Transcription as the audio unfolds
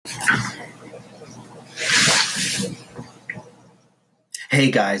Hey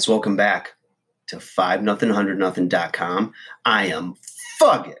guys, welcome back to 5nothing100nothing.com. I am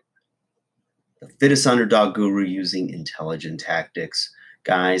Fugget, the fittest underdog guru using intelligent tactics.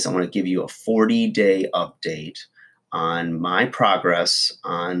 Guys, I want to give you a 40-day update on my progress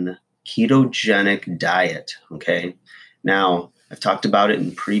on ketogenic diet, okay? Now, I've talked about it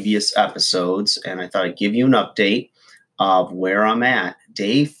in previous episodes, and I thought I'd give you an update of where I'm at.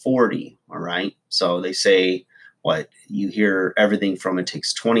 Day 40, all right? So they say, what you hear everything from it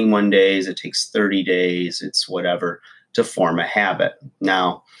takes 21 days, it takes 30 days, it's whatever to form a habit.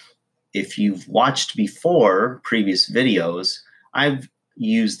 Now, if you've watched before previous videos, I've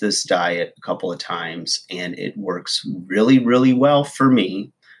used this diet a couple of times and it works really, really well for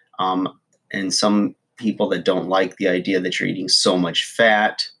me. And some people that don't like the idea that you're eating so much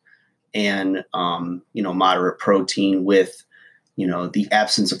fat and, moderate protein with, the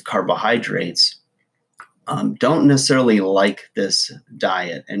absence of carbohydrates, don't necessarily like this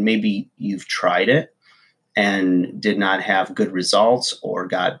diet. And maybe you've tried it and did not have good results or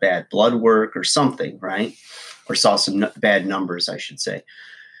got bad blood work or something, right? Or saw some bad numbers, I should say.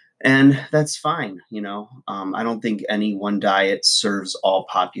 And that's fine. I don't think any one diet serves all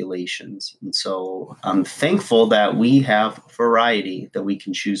populations. And so I'm thankful that we have variety that we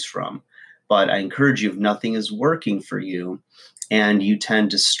can choose from. But I encourage you, if nothing is working for you and you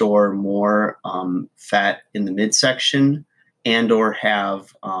tend to store more fat in the midsection and or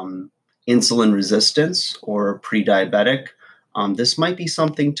have insulin resistance or pre-diabetic, this might be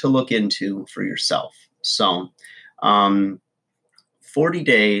something to look into for yourself. So 40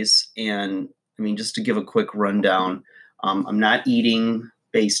 days, and just to give a quick rundown, I'm not eating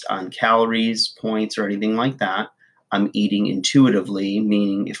based on calories, points, or anything like that. I'm eating intuitively,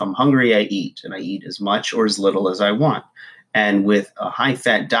 meaning if I'm hungry, I eat, and I eat as much or as little as I want. And with a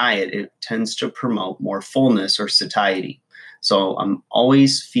high-fat diet, it tends to promote more fullness or satiety. So I'm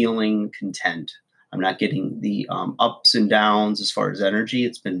always feeling content. I'm not getting the ups and downs as far as energy.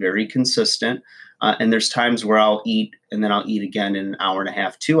 It's been very consistent. And there's times where I'll eat and then I'll eat again in an hour and a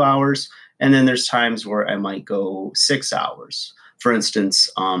half, 2 hours. And then there's times where I might go 6 hours. For instance,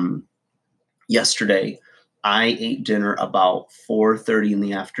 yesterday, I ate dinner about 4:30 in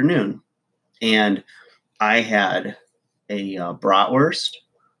the afternoon. And I had a bratwurst,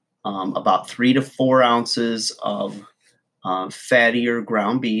 about 3 to 4 ounces of fattier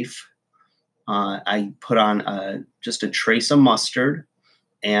ground beef. I put on just a trace of mustard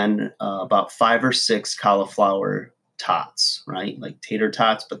and about 5 or 6 cauliflower tots, right? Like tater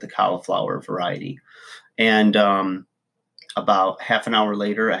tots, but the cauliflower variety. And about half an hour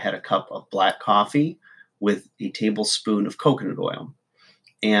later, I had a cup of black coffee with a tablespoon of coconut oil.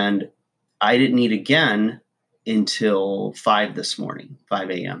 And I didn't eat again until 5 this morning, 5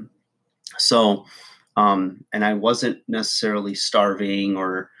 a.m. So, and I wasn't necessarily starving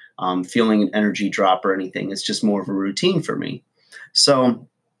or feeling an energy drop or anything. It's just more of a routine for me. So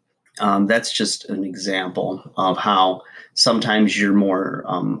that's just an example of how sometimes you're more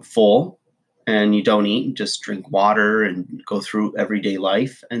full and you don't eat, just drink water and go through everyday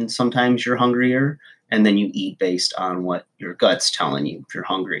life. And sometimes you're hungrier and then you eat based on what your gut's telling you if you're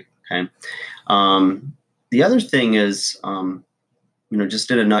hungry. Okay. The other thing is,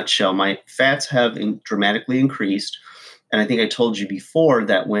 just in a nutshell, my fats have dramatically increased. And I think I told you before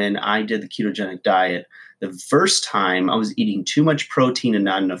that when I did the ketogenic diet, the first time I was eating too much protein and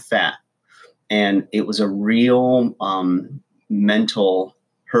not enough fat. And it was a real mental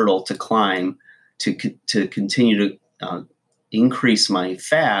hurdle to climb to continue to increase my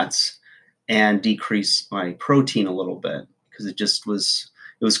fats and decrease my protein a little bit, because it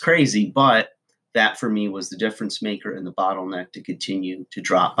was crazy. But that for me was the difference maker and the bottleneck to continue to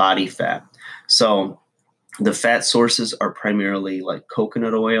drop body fat. So the fat sources are primarily like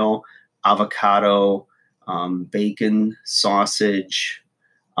coconut oil, avocado, bacon, sausage,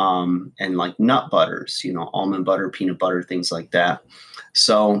 and like nut butters, almond butter, peanut butter, things like that.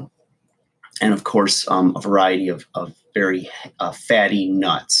 So, and of course, a variety of very fatty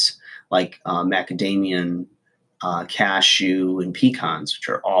nuts like macadamia, cashew, and pecans, which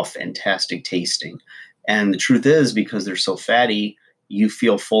are all fantastic tasting. And the truth is, because they're so fatty, you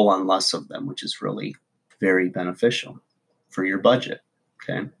feel full on less of them, which is really very beneficial for your budget.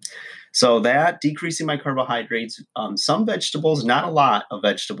 Okay. So that decreasing my carbohydrates, some vegetables, not a lot of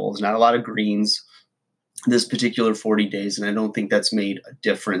vegetables, not a lot of greens this particular 40 days. And I don't think that's made a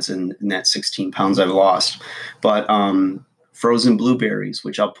difference in that 16 pounds I've lost. But frozen blueberries,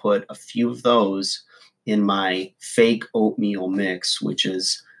 which I'll put a few of those in my fake oatmeal mix, which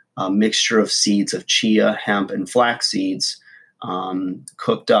is a mixture of seeds of chia, hemp, and flax seeds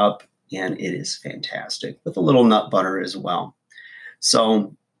cooked up. And it is fantastic with a little nut butter as well.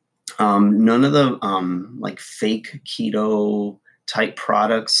 So none of the like fake keto type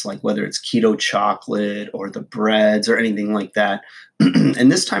products, like whether it's keto chocolate or the breads or anything like that.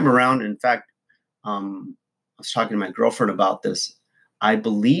 And this time around, in fact, I was talking to my girlfriend about this. I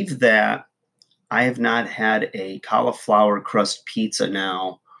believe that I have not had a cauliflower crust pizza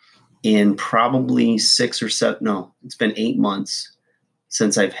now in probably 6 or 7. No, it's been 8 months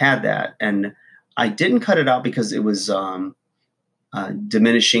since I've had that. And I didn't cut it out because it was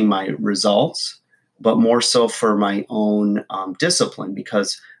diminishing my results, but more so for my own discipline.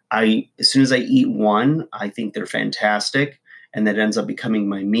 Because as soon as I eat one, I think they're fantastic, and that ends up becoming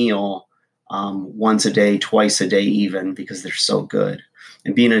my meal once a day, twice a day, even because they're so good.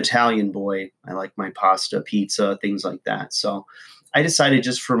 And being an Italian boy, I like my pasta, pizza, things like that. So I decided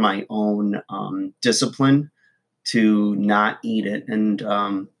just for my own discipline to not eat it. And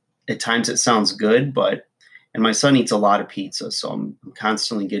at times it sounds good, but and my son eats a lot of pizza, so I'm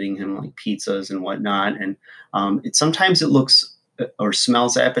constantly getting him like pizzas and whatnot. And sometimes it looks or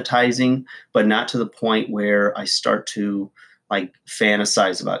smells appetizing, but not to the point where I start to like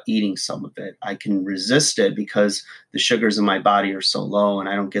fantasize about eating some of it. I can resist it because the sugars in my body are so low, and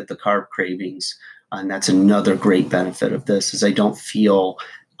I don't get the carb cravings. And that's another great benefit of this is I don't feel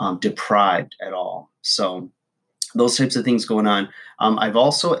deprived at all. So those types of things going on. I've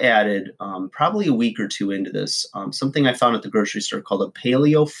also added probably a week or two into this something I found at the grocery store called a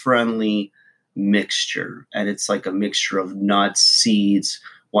paleo friendly mixture. And it's like a mixture of nuts, seeds,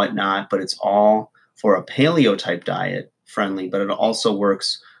 whatnot, but it's all for a paleo type diet friendly, but it also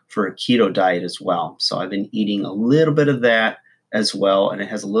works for a keto diet as well. So I've been eating a little bit of that as well. And it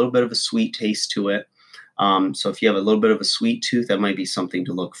has a little bit of a sweet taste to it. So if you have a little bit of a sweet tooth, that might be something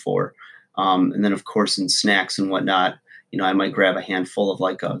to look for. And then, of course, in snacks and whatnot, I might grab a handful of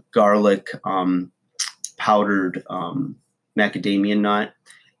like a garlic powdered macadamia nut.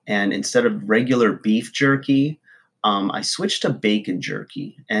 And instead of regular beef jerky, I switched to bacon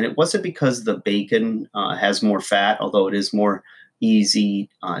jerky. And it wasn't because the bacon has more fat, although it is more easy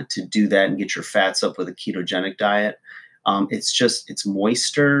to do that and get your fats up with a ketogenic diet. It's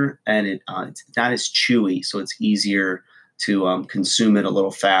moister, and it's not as chewy, so it's easier to consume it a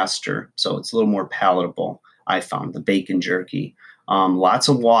little faster. So it's a little more palatable, I found, the bacon jerky. Lots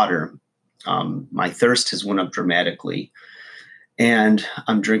of water. My thirst has went up dramatically. And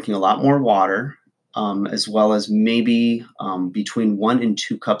I'm drinking a lot more water, as well as maybe between 1 and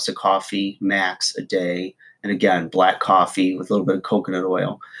 2 cups of coffee max a day. And again, black coffee with a little bit of coconut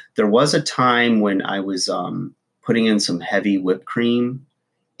oil. There was a time when I was putting in some heavy whipped cream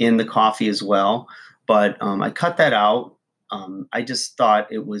in the coffee as well, but I cut that out. I just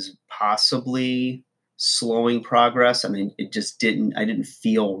thought it was possibly slowing progress. I mean, I didn't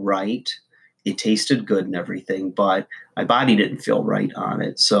feel right. It tasted good and everything, but my body didn't feel right on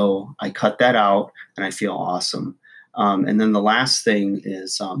it. So I cut that out, and I feel awesome. And then the last thing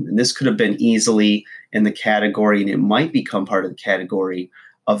is, and this could have been easily in the category, and it might become part of the category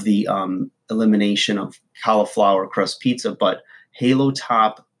of the elimination of cauliflower crust pizza, but Halo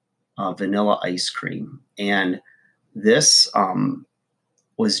Top vanilla ice cream. And this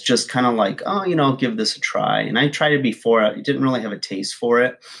was just kind of like, oh, give this a try. And I tried it before. I didn't really have a taste for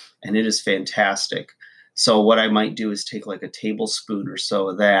it, and it is fantastic. So what I might do is take like a tablespoon or so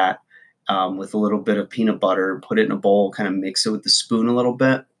of that with a little bit of peanut butter, put it in a bowl, kind of mix it with the spoon a little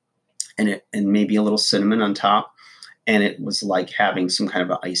bit, and maybe a little cinnamon on top. And it was like having some kind of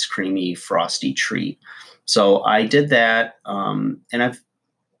an ice creamy, frosty treat. So I did that, and I've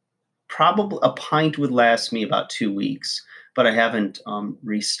probably a pint would last me about 2 weeks, but I haven't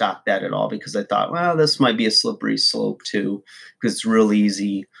restocked that at all because I thought, well, this might be a slippery slope too, because it's real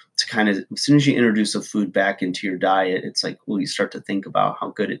easy to kind of, as soon as you introduce a food back into your diet, it's like, well, you start to think about how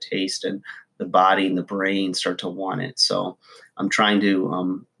good it tastes, and the body and the brain start to want it. So I'm trying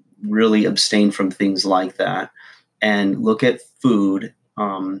to really abstain from things like that and look at food.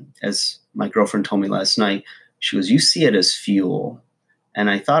 As my girlfriend told me last night, she goes, you see it as fuel. And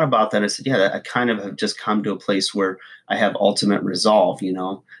I thought about that. I said, yeah, I kind of have just come to a place where I have ultimate resolve,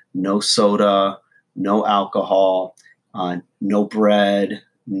 no soda, no alcohol, no bread,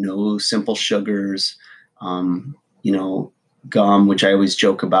 no simple sugars, gum, which I always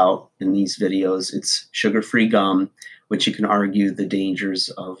joke about in these videos. It's sugar-free gum, which you can argue the dangers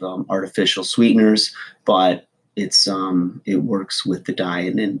of artificial sweeteners, but it works with the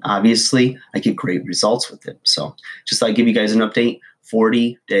diet. And obviously I get great results with it. So just like give you guys an update,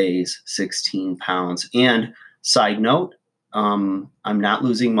 40 days, 16 pounds. And side note, I'm not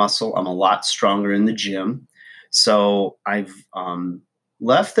losing muscle. I'm a lot stronger in the gym. So I've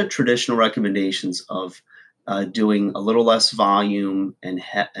left the traditional recommendations of doing a little less volume and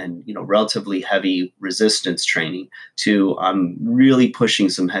relatively heavy resistance training to I'm really pushing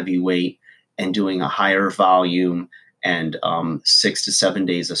some heavy weight and doing a higher volume and 6 to 7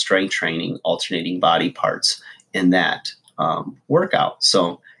 days of strength training, alternating body parts in that workout.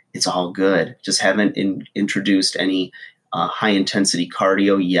 So it's all good. Just haven't introduced any high intensity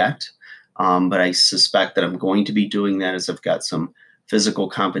cardio yet. But I suspect that I'm going to be doing that as I've got some physical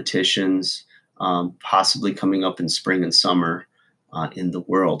competitions possibly coming up in spring and summer in the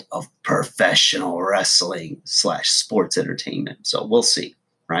world of professional wrestling / sports entertainment. So we'll see,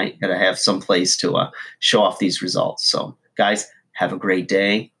 right? Got to have some place to show off these results. So guys, have a great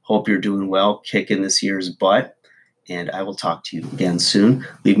day. Hope you're doing well, kicking this year's butt. And I will talk to you again soon.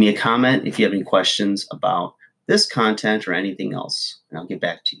 Leave me a comment if you have any questions about this content or anything else, and I'll get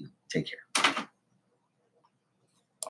back to you. Take care.